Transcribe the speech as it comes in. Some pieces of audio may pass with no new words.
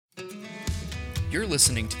You're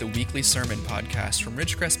listening to the weekly sermon podcast from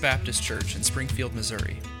Ridgecrest Baptist Church in Springfield,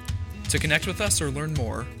 Missouri. To connect with us or learn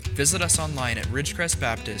more, visit us online at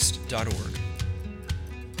ridgecrestbaptist.org.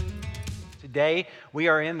 Today, we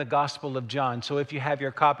are in the Gospel of John. So if you have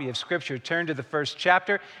your copy of Scripture, turn to the first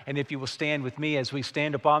chapter. And if you will stand with me as we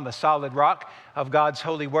stand upon the solid rock of God's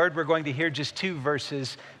holy word, we're going to hear just 2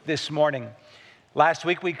 verses this morning. Last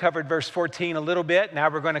week, we covered verse 14 a little bit. Now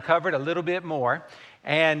we're going to cover it a little bit more.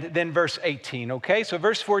 And then verse 18, okay? So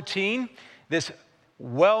verse 14, this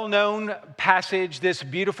well-known passage, this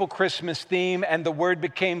beautiful Christmas theme, and the Word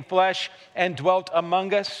became flesh and dwelt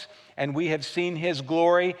among us, and we have seen His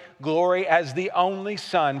glory, glory as the only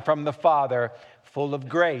Son from the Father, full of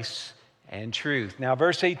grace and truth. Now,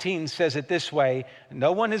 verse 18 says it this way: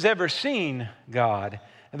 no one has ever seen God,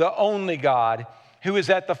 the only God, who is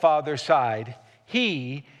at the Father's side.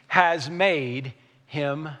 He has made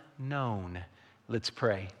Him known. Let's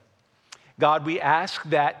pray. God, we ask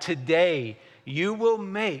that today you will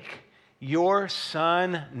make your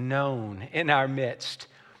Son known in our midst,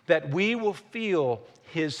 that we will feel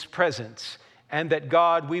His presence, and that,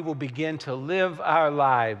 God, we will begin to live our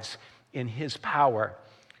lives in His power.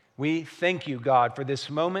 We thank you, God, for this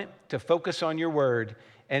moment to focus on your word,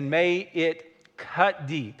 and may it cut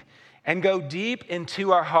deep and go deep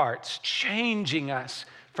into our hearts, changing us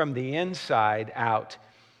from the inside out.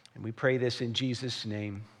 And we pray this in Jesus'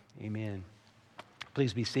 name. Amen.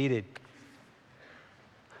 Please be seated.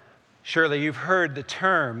 Surely you've heard the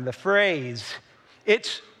term, the phrase,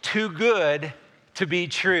 "It's too good to be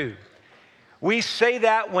true." We say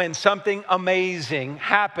that when something amazing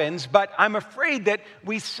happens, but I'm afraid that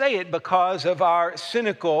we say it because of our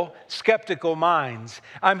cynical, skeptical minds.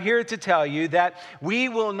 I'm here to tell you that we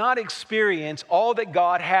will not experience all that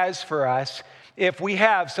God has for us if we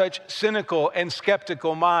have such cynical and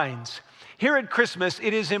skeptical minds. Here at Christmas,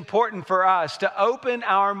 it is important for us to open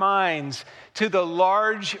our minds to the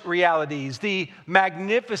large realities, the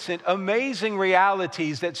magnificent, amazing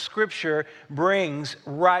realities that Scripture brings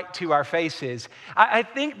right to our faces. I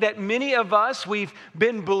think that many of us, we've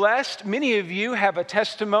been blessed. Many of you have a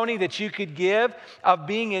testimony that you could give of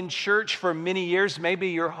being in church for many years, maybe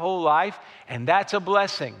your whole life, and that's a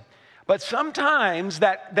blessing. But sometimes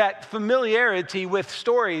that familiarity with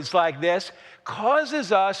stories like this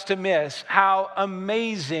causes us to miss how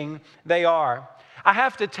amazing they are. I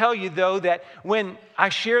have to tell you, though, that when I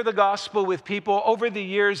share the gospel with people over the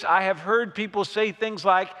years, I have heard people say things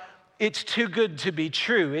like, "It's too good to be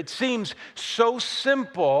true." It seems so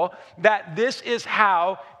simple that this is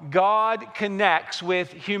how God connects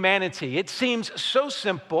with humanity. It seems so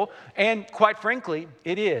simple, and quite frankly,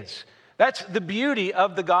 it is. That's the beauty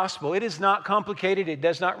of the gospel. It is not complicated. It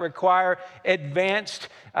does not require advanced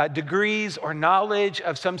degrees or knowledge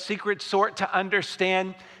of some secret sort to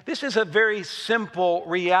understand. This is a very simple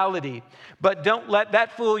reality, but don't let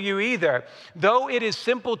that fool you either. Though it is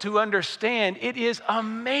simple to understand, it is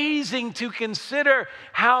amazing to consider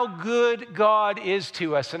how good God is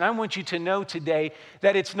to us. And I want you to know today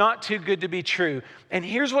that it's not too good to be true. And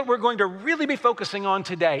here's what we're going to really be focusing on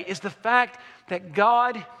today is the fact that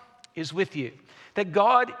God is with you, that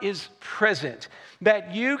God is present,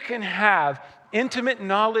 that you can have intimate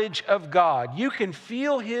knowledge of God. You can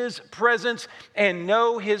feel His presence and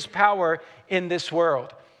know His power in this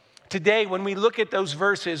world. Today, when we look at those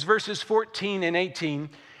verses 14 and 18,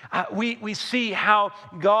 we see how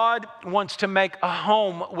God wants to make a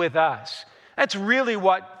home with us. That's really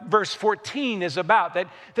what verse 14 is about,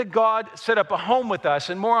 that God set up a home with us,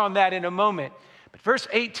 and more on that in a moment. But verse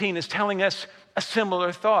 18 is telling us a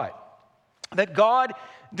similar thought, that God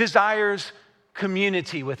desires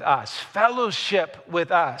community with us, fellowship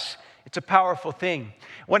with us. It's a powerful thing.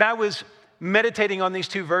 When I was meditating on these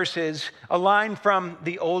 2 verses, a line from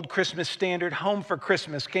the old Christmas standard, "Home for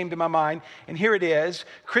Christmas," came to my mind, and here it is: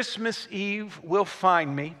 "Christmas Eve will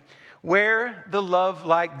find me where the love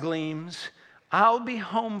light gleams. I'll be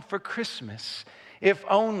home for Christmas, if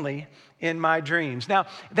only in my dreams." Now,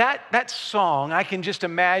 that song, I can just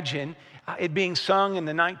imagine it being sung in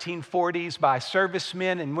the 1940s by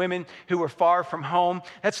servicemen and women who were far from home.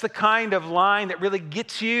 That's the kind of line that really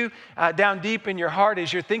gets you down deep in your heart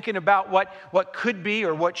as you're thinking about what could be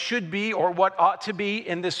or what should be or what ought to be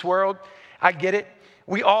in this world. I get it.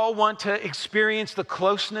 We all want to experience the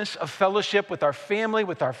closeness of fellowship with our family,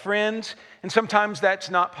 with our friends, and sometimes that's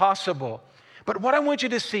not possible. But what I want you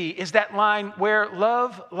to see is that line where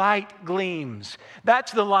love light gleams.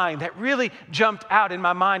 That's the line that really jumped out in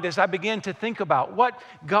my mind as I began to think about what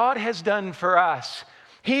God has done for us.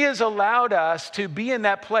 He has allowed us to be in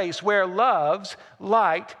that place where love's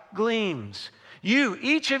light gleams. You,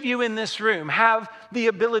 each of you in this room, have the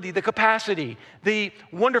ability, the capacity, the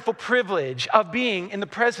wonderful privilege of being in the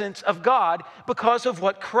presence of God because of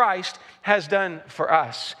what Christ has done for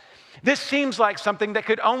us. This seems like something that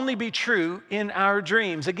could only be true in our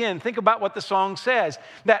dreams. Again, think about what the song says.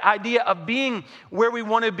 That idea of being where we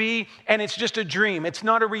want to be, and it's just a dream. It's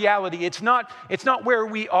not a reality. It's not where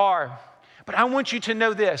we are. But I want you to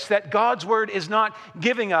know this, that God's word is not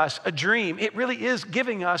giving us a dream. It really is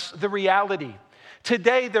giving us the reality.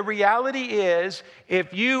 Today, the reality is,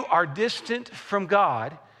 if you are distant from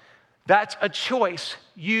God, that's a choice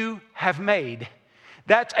you have made.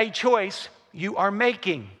 That's a choice you are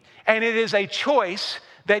making. And it is a choice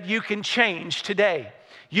that you can change today.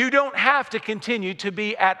 You don't have to continue to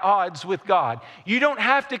be at odds with God. You don't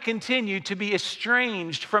have to continue to be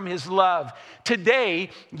estranged from His love.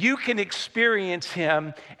 Today, you can experience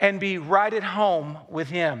Him and be right at home with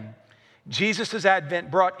Him. Jesus'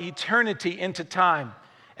 advent brought eternity into time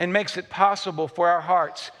and makes it possible for our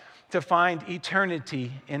hearts to find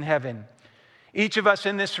eternity in heaven. Each of us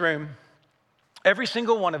in this room, every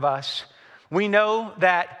single one of us, we know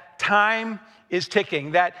that time is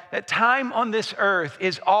ticking, that time on this earth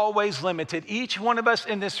is always limited. Each one of us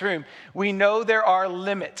in this room, we know there are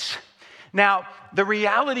limits. Now, the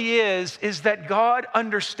reality is that God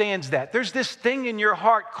understands that. There's this thing in your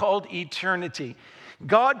heart called eternity.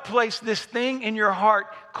 God placed this thing in your heart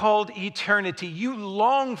called eternity. You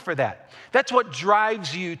long for that. That's what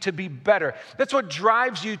drives you to be better. That's what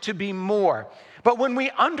drives you to be more. But when we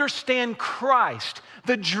understand Christ,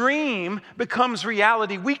 the dream becomes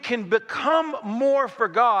reality. We can become more for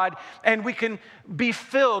God, and we can be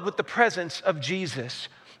filled with the presence of Jesus.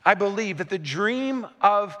 I believe that the dream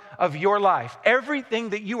of your life, everything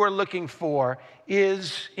that you are looking for,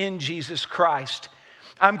 is in Jesus Christ.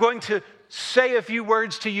 I'm going to say a few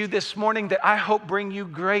words to you this morning that I hope bring you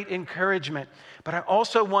great encouragement. But I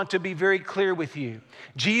also want to be very clear with you.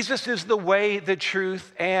 Jesus is the way, the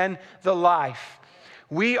truth, and the life.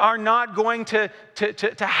 We are not going to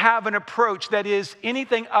have an approach that is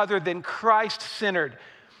anything other than Christ-centered.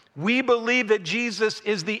 We believe that Jesus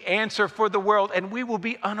is the answer for the world, and we will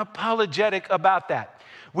be unapologetic about that.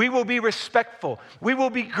 We will be respectful. We will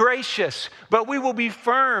be gracious, but we will be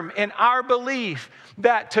firm in our belief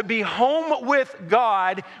that to be home with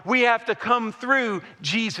God, we have to come through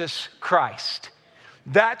Jesus Christ.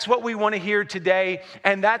 That's what we want to hear today,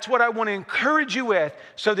 and that's what I want to encourage you with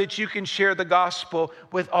so that you can share the gospel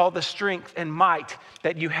with all the strength and might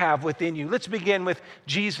that you have within you. Let's begin with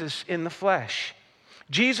Jesus in the flesh.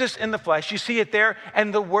 Jesus in the flesh, you see it there,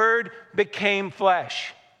 and the Word became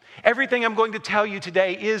flesh. Everything I'm going to tell you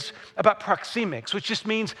today is about proxemics, which just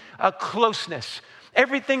means closeness.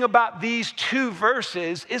 Everything about these two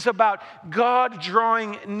verses is about God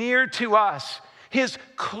drawing near to us, His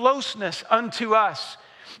closeness unto us.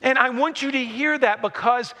 And I want you to hear that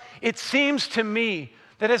because it seems to me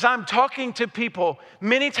that as I'm talking to people,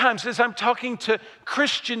 many times as I'm talking to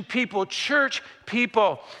Christian people, church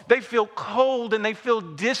people, they feel cold and they feel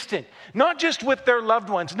distant, not just with their loved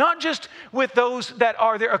ones, not just with those that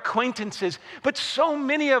are their acquaintances, but so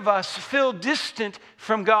many of us feel distant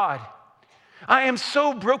from God. I am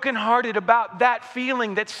so brokenhearted about that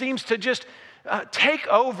feeling that seems to just take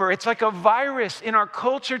over. It's like a virus in our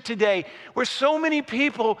culture today where so many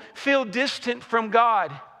people feel distant from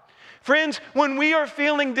God. Friends, when we are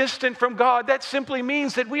feeling distant from God, that simply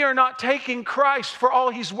means that we are not taking Christ for all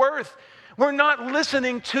He's worth. We're not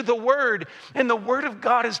listening to the Word, and the Word of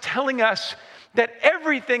God is telling us that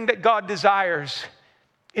everything that God desires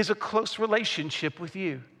is a close relationship with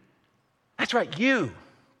you. That's right, you,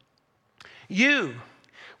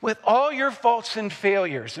 with all your faults and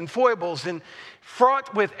failures and foibles and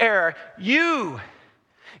fraught with error, you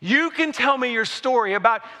can tell me your story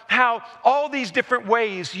about how all these different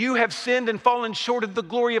ways you have sinned and fallen short of the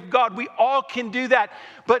glory of God. We all can do that.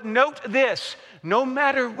 But note this, no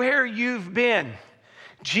matter where you've been,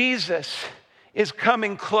 Jesus is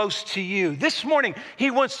coming close to you. This morning,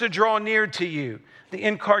 He wants to draw near to you. The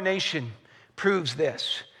incarnation proves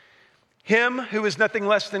this. Him who is nothing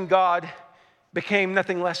less than God became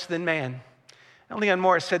nothing less than man. Leon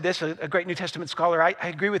Morris said this, a great New Testament scholar. I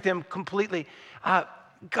agree with him completely.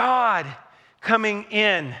 God coming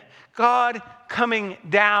in, God coming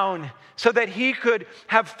down so that He could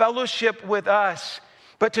have fellowship with us.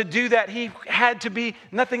 But to do that, He had to be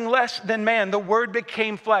nothing less than man. The Word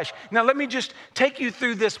became flesh. Now, let me just take you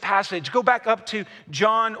through this passage. Go back up to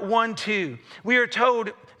John 1:2. We are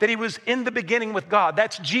told that He was in the beginning with God.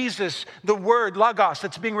 That's Jesus, the Word, Logos,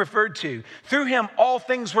 that's being referred to. Through Him, all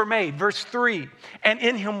things were made. Verse 3, and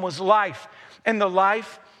in Him was life, and the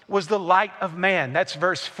life was the light of man. That's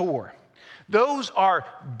verse 4. Those are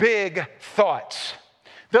big thoughts.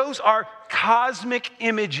 Those are cosmic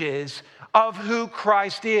images of who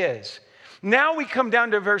Christ is. Now we come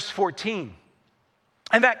down to verse 14.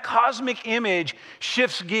 And that cosmic image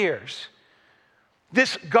shifts gears.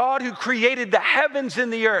 This God who created the heavens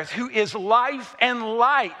and the earth, who is life and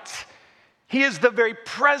light. He is the very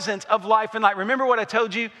presence of life and light. Remember what I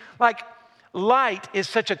told you? Like, light is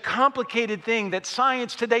such a complicated thing that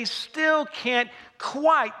science today still can't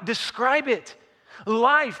quite describe it.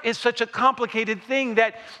 Life is such a complicated thing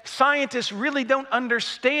that scientists really don't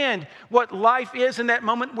understand what life is in that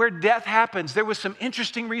moment where death happens. There was some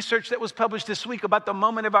interesting research that was published this week about the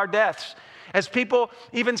moment of our deaths. As people,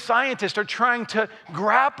 even scientists, are trying to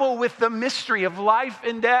grapple with the mystery of life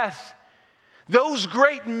and death. Those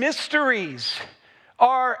great mysteries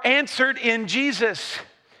are answered in Jesus.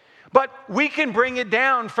 But we can bring it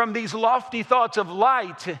down from these lofty thoughts of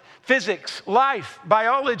light, physics, life,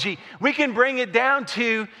 biology. We can bring it down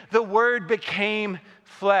to the Word became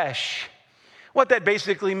flesh. What that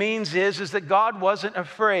basically means is that God wasn't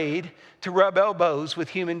afraid to rub elbows with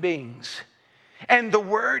human beings. And the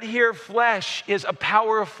word here, flesh, is a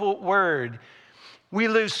powerful word. We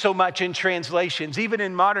lose so much in translations, even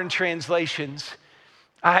in modern translations.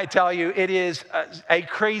 I tell you, it is a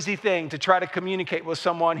crazy thing to try to communicate with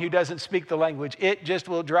someone who doesn't speak the language. It just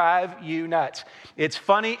will drive you nuts. It's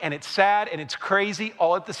funny and it's sad and it's crazy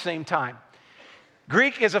all at the same time.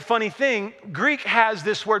 Greek is a funny thing. Greek has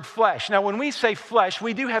this word flesh. Now, when we say flesh,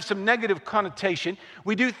 we do have some negative connotation.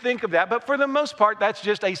 We do think of that, but for the most part, that's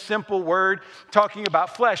just a simple word talking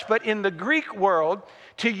about flesh. But in the Greek world,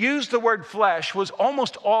 to use the word flesh was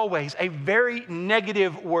almost always a very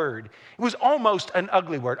negative word. It was almost an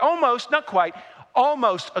ugly word. Almost, not quite,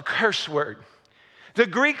 almost a curse word. The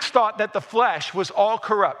Greeks thought that the flesh was all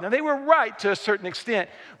corrupt. Now, they were right to a certain extent,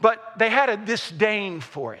 but they had a disdain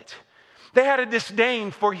for it. They had a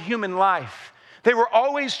disdain for human life. They were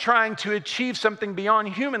always trying to achieve something beyond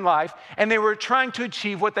human life, and they were trying to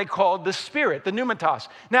achieve what they called the spirit, the pneumatos.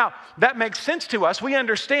 Now, that makes sense to us. We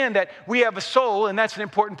understand that we have a soul, and that's an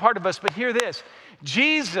important part of us, but hear this.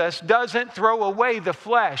 Jesus doesn't throw away the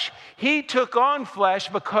flesh. He took on flesh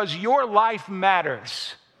because your life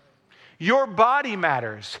matters. Your body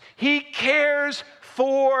matters. He cares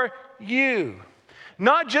for you.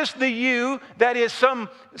 Not just the you that is some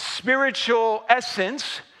spiritual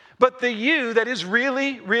essence, but the you that is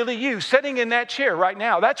really, really you, sitting in that chair right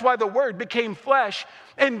now. That's why the Word became flesh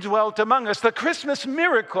and dwelt among us. The Christmas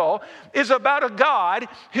miracle is about a God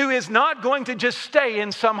who is not going to just stay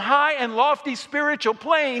in some high and lofty spiritual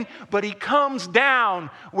plane, but He comes down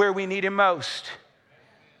where we need Him most.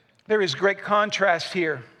 There is great contrast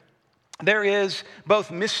here. There is both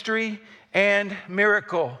mystery and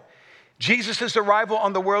miracle. Jesus' arrival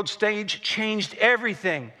on the world stage changed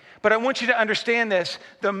everything. But I want you to understand this.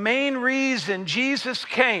 The main reason Jesus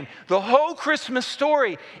came, the whole Christmas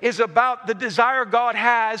story is about the desire God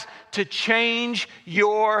has to change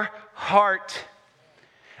your heart.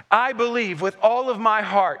 I believe with all of my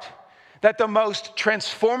heart that the most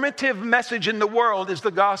transformative message in the world is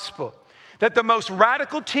the gospel. That the most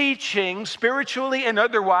radical teaching, spiritually and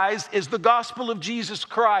otherwise, is the gospel of Jesus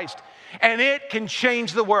Christ. And it can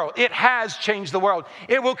change the world. It has changed the world.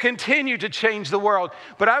 It will continue to change the world.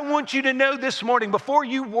 But I want you to know this morning, before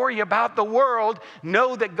you worry about the world,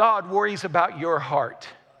 know that God worries about your heart.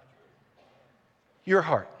 Your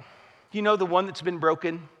heart. You know the one that's been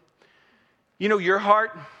broken? You know your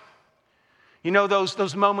heart? You know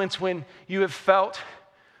those moments when you have felt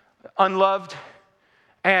unloved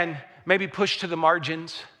and maybe pushed to the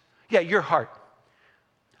margins? Yeah, your heart.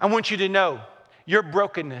 I want you to know your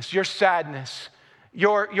brokenness, your sadness,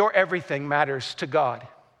 your everything matters to God.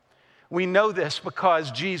 We know this because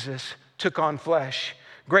Jesus took on flesh.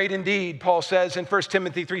 Great indeed, Paul says in 1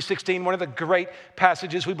 Timothy 3:16, one of the great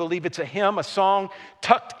passages. We believe it's a hymn, a song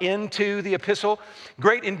tucked into the epistle.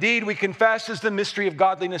 Great indeed, we confess, is the mystery of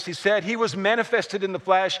godliness, he said. He was manifested in the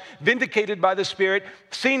flesh, vindicated by the Spirit,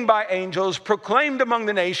 seen by angels, proclaimed among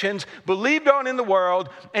the nations, believed on in the world,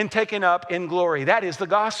 and taken up in glory. That is the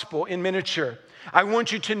gospel in miniature. I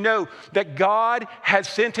want you to know that God has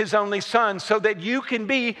sent His only Son so that you can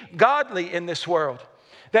be godly in this world.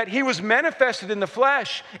 That He was manifested in the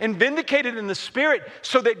flesh and vindicated in the Spirit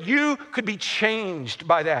so that you could be changed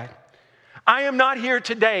by that. I am not here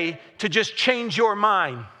today to just change your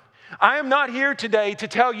mind. I am not here today to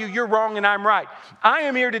tell you you're wrong and I'm right. I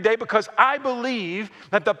am here today because I believe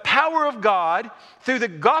that the power of God, through the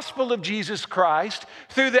gospel of Jesus Christ,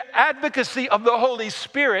 through the advocacy of the Holy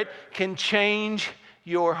Spirit, can change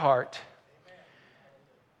your heart.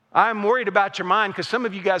 I'm worried about your mind because some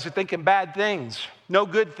of you guys are thinking bad things, no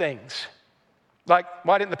good things. Like,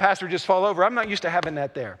 why didn't the pastor just fall over? I'm not used to having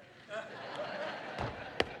that there.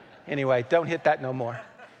 Anyway, don't hit that no more.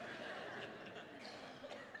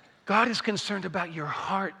 God is concerned about your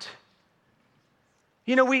heart.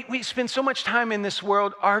 You know, we spend so much time in this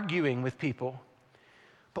world arguing with people.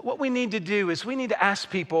 But what we need to do is we need to ask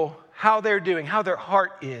people how they're doing, how their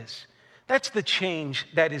heart is. That's the change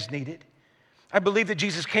that is needed. I believe that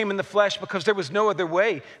Jesus came in the flesh because there was no other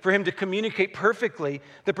way for him to communicate perfectly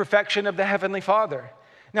the perfection of the Heavenly Father.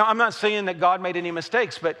 Now, I'm not saying that God made any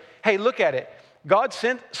mistakes, but hey, look at it. God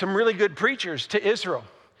sent some really good preachers to Israel.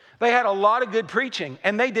 They had a lot of good preaching,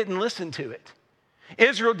 and they didn't listen to it.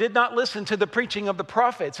 Israel did not listen to the preaching of the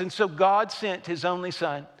prophets, and so God sent his only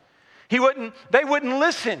son. They wouldn't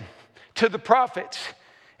listen to the prophets.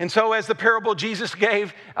 And so as the parable Jesus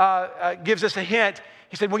gave gives us a hint,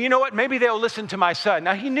 he said, well, you know what? Maybe they'll listen to my son.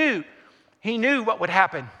 Now, he knew what would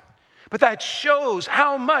happen. But that shows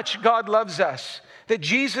how much God loves us, that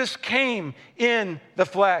Jesus came in the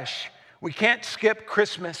flesh. We can't skip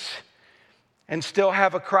Christmas and still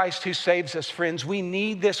have a Christ who saves us, friends. We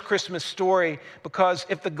need this Christmas story because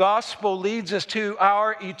if the gospel leads us to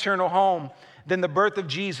our eternal home, then the birth of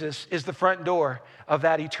Jesus is the front door of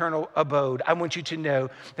that eternal abode. I want you to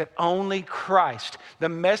know that only Christ, the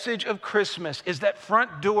message of Christmas, is that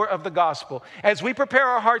front door of the gospel. As we prepare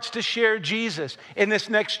our hearts to share Jesus in this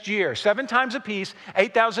next year, 7 times apiece,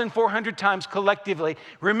 8,400 times collectively,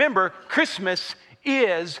 remember, Christmas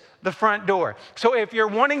is the front door. So if you're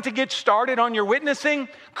wanting to get started on your witnessing,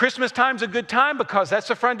 Christmas time's a good time because that's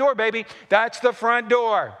the front door, baby. That's the front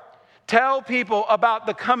door. Tell people about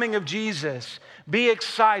the coming of Jesus. Be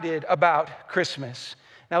excited about Christmas.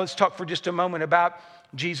 Now let's talk for just a moment about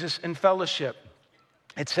Jesus and fellowship.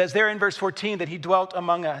 It says there in verse 14 that he dwelt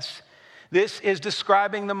among us. This is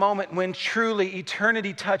describing the moment when truly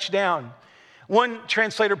eternity touched down. One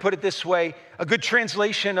translator put it this way, a good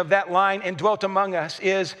translation of that line, and dwelt among us,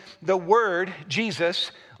 is the word,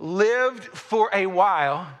 Jesus, lived for a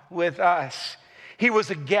while with us. He was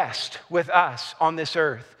a guest with us on this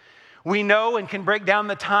earth. We know and can break down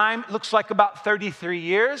the time. It looks like about 33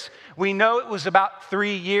 years. We know it was about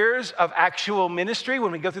 3 years of actual ministry.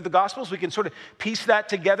 When we go through the Gospels, we can sort of piece that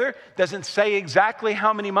together. Doesn't say exactly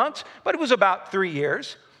how many months, but it was about 3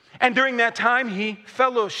 years. And during that time, he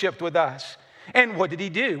fellowshiped with us. And what did he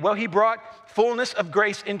do? Well, he brought fullness of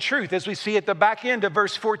grace and truth. As we see at the back end of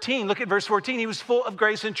verse 14, look at verse 14. He was full of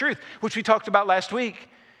grace and truth, which we talked about last week.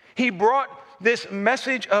 He brought this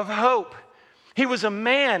message of hope. He was a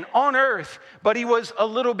man on earth, but he was a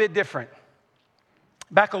little bit different.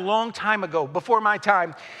 Back a long time ago, before my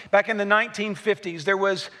time, back in the 1950s, there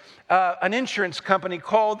was an insurance company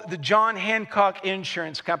called the John Hancock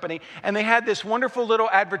Insurance Company, and they had this wonderful little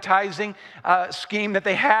advertising scheme that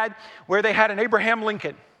they had where they had an Abraham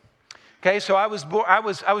Lincoln. Okay, so I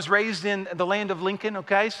was raised in the land of Lincoln,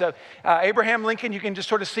 okay? So Abraham Lincoln, you can just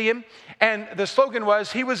sort of see him. And the slogan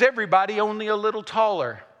was, he was everybody, only a little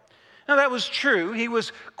taller. Now, that was true. He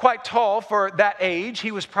was quite tall for that age.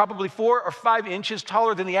 He was probably 4 or 5 inches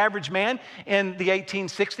taller than the average man in the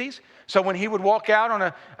 1860s. So when he would walk out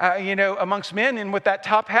on amongst men and with that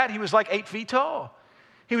top hat, he was like 8 feet tall.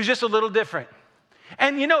 He was just a little different.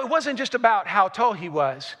 And, it wasn't just about how tall he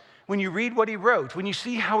was. When you read what he wrote, when you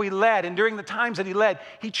see how he led, and during the times that he led,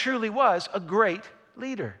 he truly was a great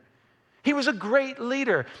leader. He was a great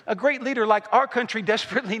leader like our country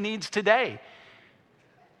desperately needs today.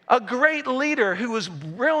 A great leader who was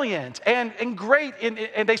brilliant and great.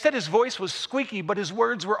 And they said his voice was squeaky, but his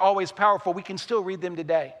words were always powerful. We can still read them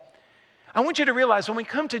today. I want you to realize when we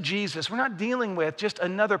come to Jesus, we're not dealing with just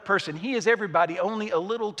another person. He is everybody, only a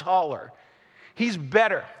little taller. He's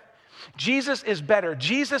better. Jesus is better.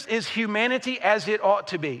 Jesus is humanity as it ought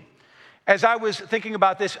to be. As I was thinking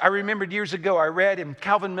about this, I remembered years ago, I read in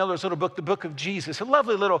Calvin Miller's little book, The Book of Jesus, a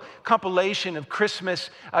lovely little compilation of Christmas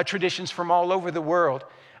traditions from all over the world.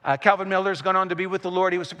 Calvin Miller's gone on to be with the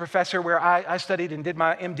Lord. He was a professor where I studied and did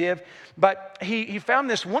my MDiv. But he found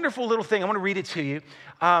this wonderful little thing. I want to read it to you.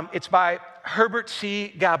 It's by Herbert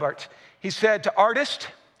C. Gabbard. He said, to artists,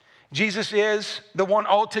 Jesus is the one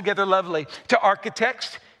altogether lovely. To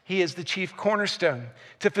architects, he is the chief cornerstone.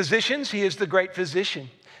 To physicians, he is the great physician.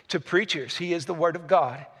 To preachers, he is the word of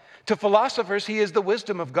God. To philosophers, he is the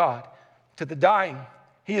wisdom of God. To the dying,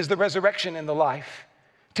 he is the resurrection and the life.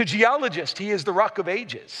 To geologists, he is the rock of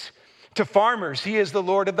ages. To farmers, he is the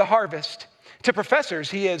Lord of the harvest. To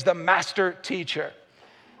professors, he is the master teacher.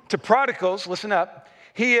 To prodigals, listen up,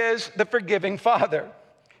 he is the forgiving father.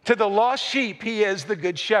 To the lost sheep, he is the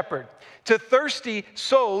good shepherd. To thirsty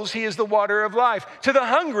souls, he is the water of life. To the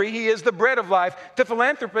hungry, he is the bread of life. To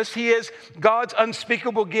philanthropists, he is God's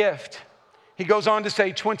unspeakable gift. He goes on to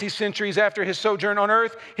say, 20 centuries after his sojourn on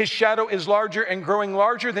earth, his shadow is larger and growing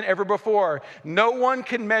larger than ever before. No one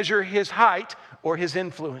can measure his height or his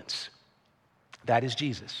influence. That is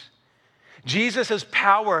Jesus. Jesus'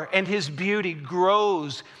 power and his beauty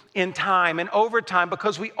grows in time and over time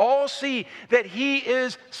because we all see that he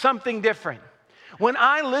is something different. When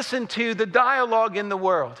I listen to the dialogue in the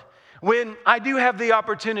world, when I do have the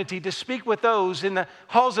opportunity to speak with those in the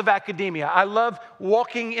halls of academia, I love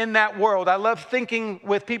walking in that world. I love thinking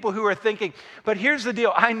with people who are thinking. But here's the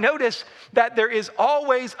deal. I notice that there is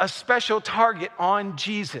always a special target on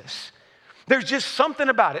Jesus. There's just something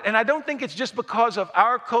about it. And I don't think it's just because of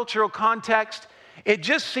our cultural context. It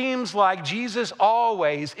just seems like Jesus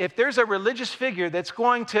always, if there's a religious figure that's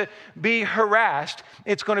going to be harassed,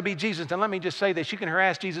 it's going to be Jesus. And let me just say this. You can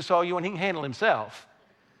harass Jesus all you want. He can handle himself.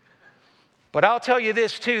 But I'll tell you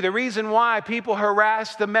this too, the reason why people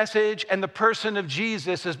harass the message and the person of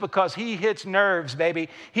Jesus is because he hits nerves, baby.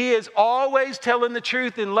 He is always telling the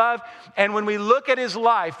truth in love. And when we look at his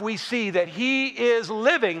life, we see that he is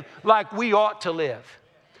living like we ought to live.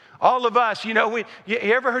 All of us, you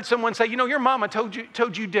ever heard someone say, your mama told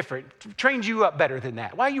you different, trained you up better than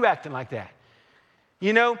that. Why are you acting like that?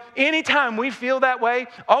 Anytime we feel that way,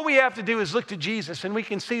 all we have to do is look to Jesus and we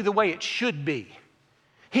can see the way it should be.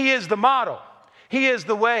 He is the model. He is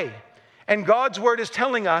the way. And God's word is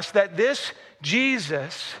telling us that this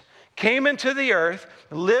Jesus came into the earth,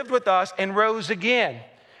 lived with us, and rose again.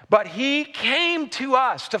 But he came to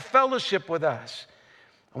us to fellowship with us.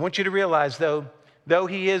 I want you to realize, though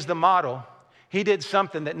he is the model, he did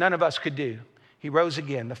something that none of us could do. He rose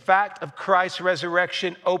again. The fact of Christ's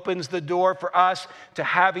resurrection opens the door for us to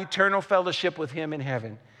have eternal fellowship with him in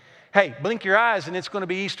heaven. Hey, blink your eyes and it's going to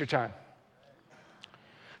be Easter time.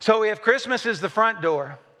 So if Christmas is the front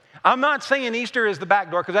door, I'm not saying Easter is the back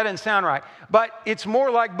door because that didn't sound right, but it's more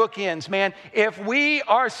like bookends, man. If we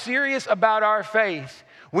are serious about our faith,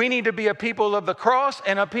 we need to be a people of the cross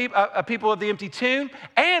and a people of the empty tomb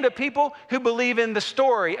and a people who believe in the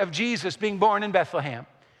story of Jesus being born in Bethlehem.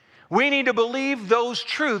 We need to believe those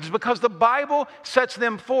truths because the Bible sets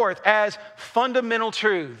them forth as fundamental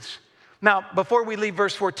truths. Now, before we leave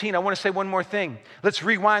verse 14, I want to say one more thing. Let's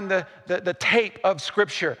rewind the tape of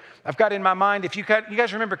Scripture. I've got in my mind, you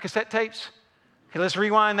guys remember cassette tapes? Okay, let's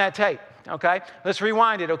rewind that tape, okay? Let's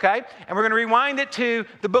rewind it, okay? And we're going to rewind it to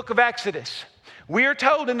the book of Exodus. We are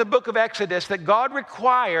told in the book of Exodus that God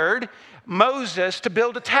required Moses to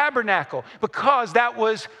build a tabernacle because that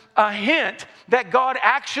was a hint that God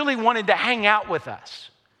actually wanted to hang out with us.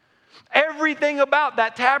 Everything about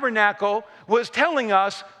that tabernacle was telling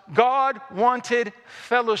us God wanted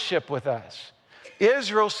fellowship with us.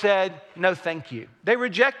 Israel said, no, thank you. They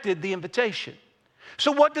rejected the invitation.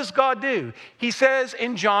 So what does God do? He says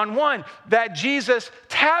in John 1 that Jesus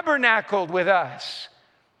tabernacled with us.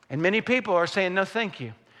 And many people are saying, no, thank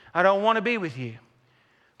you. I don't want to be with you.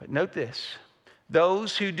 But note this.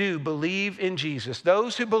 Those who do believe in Jesus,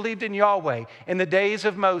 those who believed in Yahweh in the days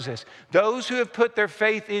of Moses, those who have put their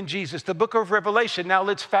faith in Jesus, the book of Revelation. Now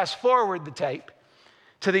let's fast forward the tape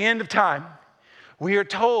to the end of time. We are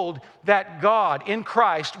told that God in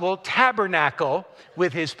Christ will tabernacle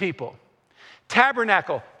with his people.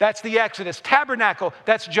 Tabernacle, that's the Exodus. Tabernacle,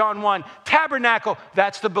 that's John 1. Tabernacle,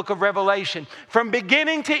 that's the book of Revelation. From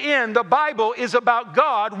beginning to end, the Bible is about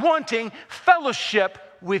God wanting fellowship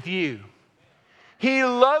with you. He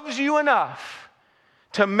loves you enough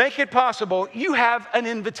to make it possible. You have an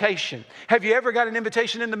invitation. Have you ever got an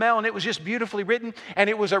invitation in the mail and it was just beautifully written and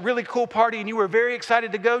it was a really cool party and you were very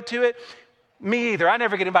excited to go to it? Me either. I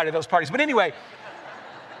never get invited to those parties. But anyway,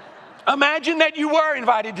 imagine that you were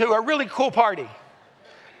invited to a really cool party.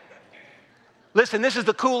 Listen, this is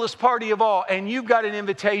the coolest party of all, and you've got an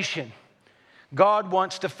invitation. God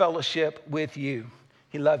wants to fellowship with you.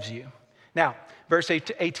 He loves you. Now, verse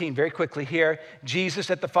 18, very quickly here, Jesus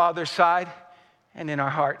at the Father's side and in our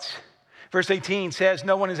hearts. Verse 18 says,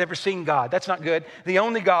 no one has ever seen God. That's not good. The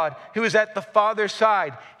only God who is at the Father's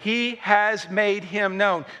side, he has made him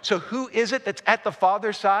known. So who is it that's at the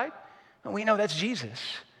Father's side? Well, we know that's Jesus.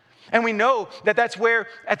 And we know that that's where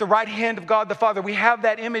at the right hand of God the Father, we have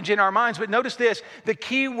that image in our minds. But notice this, the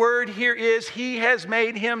key word here is he has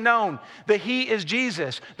made him known. The he is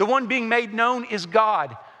Jesus. The one being made known is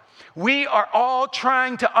God. We are all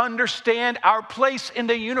trying to understand our place in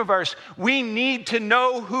the universe. We need to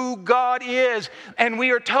know who God is. And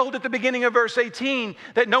we are told at the beginning of verse 18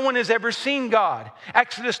 that no one has ever seen God.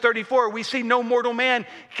 Exodus 34, we see no mortal man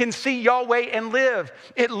can see Yahweh and live.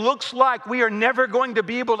 It looks like we are never going to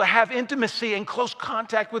be able to have intimacy and close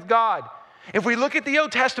contact with God. If we look at the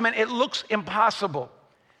Old Testament, it looks impossible.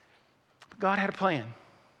 But God had a plan.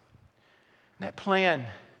 That plan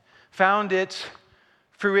found its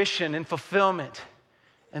fruition and fulfillment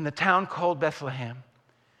in the town called Bethlehem.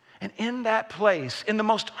 And in that place, in the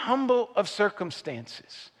most humble of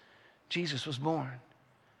circumstances, Jesus was born.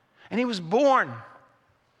 And he was born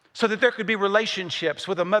so that there could be relationships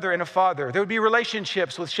with a mother and a father. There would be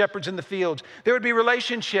relationships with shepherds in the fields. There would be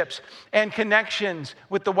relationships and connections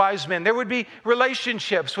with the wise men. There would be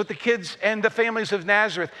relationships with the kids and the families of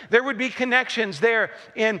Nazareth. There would be connections there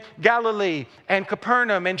in Galilee and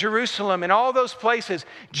Capernaum and Jerusalem and all those places.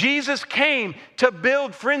 Jesus came to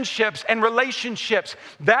build friendships and relationships.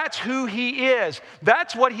 That's who he is.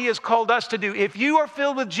 That's what he has called us to do. If you are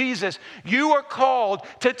filled with Jesus, you are called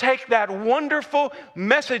to take that wonderful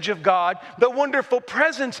message of God, the wonderful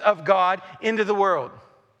presence of God into the world.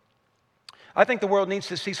 I think the world needs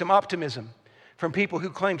to see some optimism from people who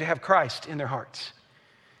claim to have Christ in their hearts.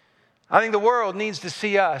 I think the world needs to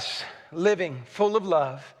see us living full of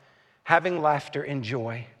love, having laughter and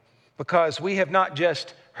joy, because we have not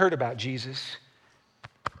just heard about Jesus,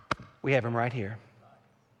 we have him right here.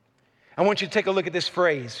 I want you to take a look at this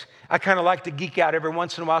phrase. I kind of like to geek out every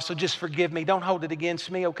once in a while, so just forgive me. Don't hold it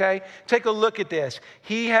against me, okay? Take a look at this.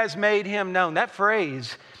 He has made him known. That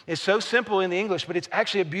phrase is so simple in the English, but it's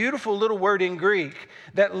actually a beautiful little word in Greek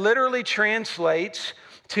that literally translates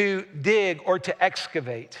to dig or to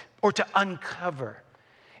excavate or to uncover.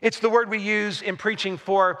 It's the word we use in preaching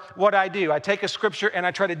for what I do. I take a scripture and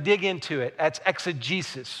I try to dig into it. That's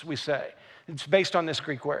exegesis, we say. It's based on this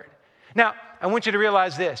Greek word. Now, I want you to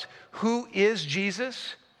realize this. Who is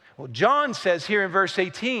Jesus? Well, John says here in verse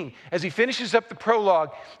 18, as he finishes up the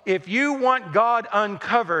prologue, if you want God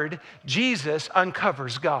uncovered, Jesus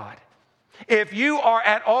uncovers God. If you are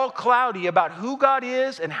at all cloudy about who God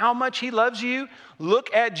is and how much he loves you,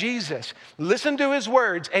 look at Jesus. Listen to his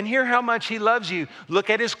words and hear how much he loves you. Look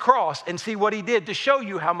at his cross and see what he did to show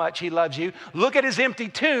you how much he loves you. Look at his empty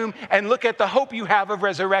tomb and look at the hope you have of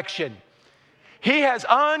resurrection. He has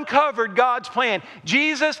uncovered God's plan.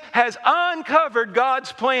 Jesus has uncovered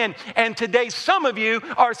God's plan. And today, some of you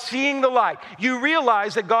are seeing the light. You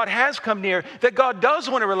realize that God has come near, that God does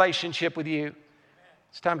want a relationship with you.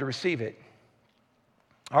 It's time to receive it.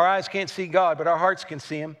 Our eyes can't see God, but our hearts can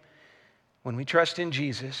see him when we trust in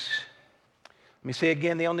Jesus. Let me say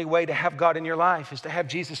again, the only way to have God in your life is to have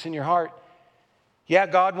Jesus in your heart. Yeah,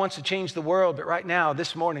 God wants to change the world, but right now,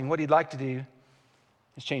 this morning, what he'd like to do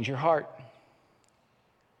is change your heart.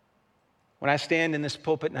 When I stand in this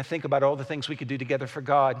pulpit and I think about all the things we could do together for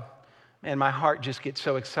God, man, my heart just gets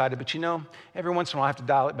so excited. But you know, every once in a while I have to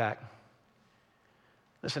dial it back.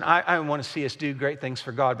 Listen, I want to see us do great things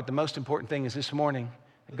for God, but the most important thing is this morning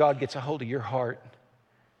that God gets a hold of your heart.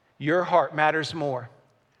 Your heart matters more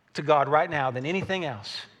to God right now than anything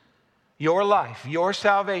else. Your life, your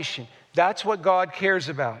salvation, that's what God cares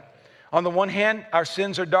about. On the one hand, our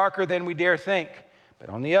sins are darker than we dare think. But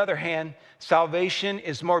on the other hand, salvation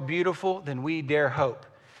is more beautiful than we dare hope.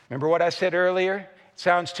 Remember what I said earlier? It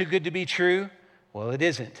sounds too good to be true. Well, it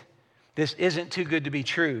isn't. This isn't too good to be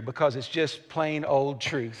true because it's just plain old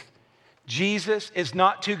truth. Jesus is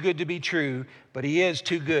not too good to be true, but he is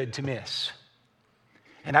too good to miss.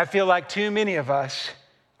 And I feel like too many of us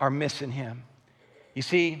are missing him. You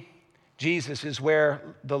see, Jesus is where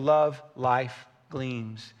the love life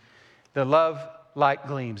gleams. The love light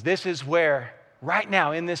gleams. This is where, right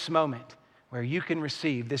now in this moment, where you can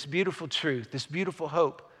receive this beautiful truth, this beautiful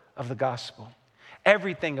hope of the gospel.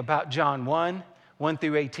 Everything about John 1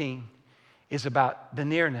 through 18 is about the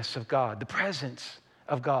nearness of God, the presence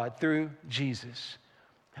of God through Jesus.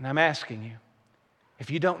 And I'm asking you, if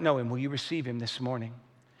you don't know him, will you receive him this morning?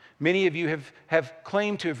 Many of you have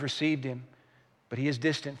claimed to have received him, but he is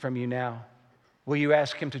distant from you now. Will you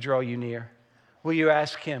ask him to draw you near? Will you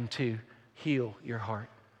ask him to heal your heart?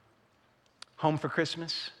 Home for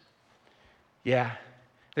Christmas? Yeah,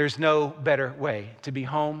 there's no better way to be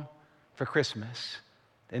home for Christmas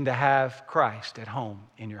than to have Christ at home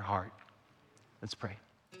in your heart. Let's pray.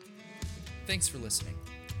 Thanks for listening.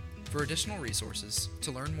 For additional resources,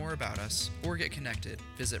 to learn more about us, or get connected,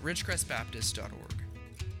 visit ridgecrestbaptist.org.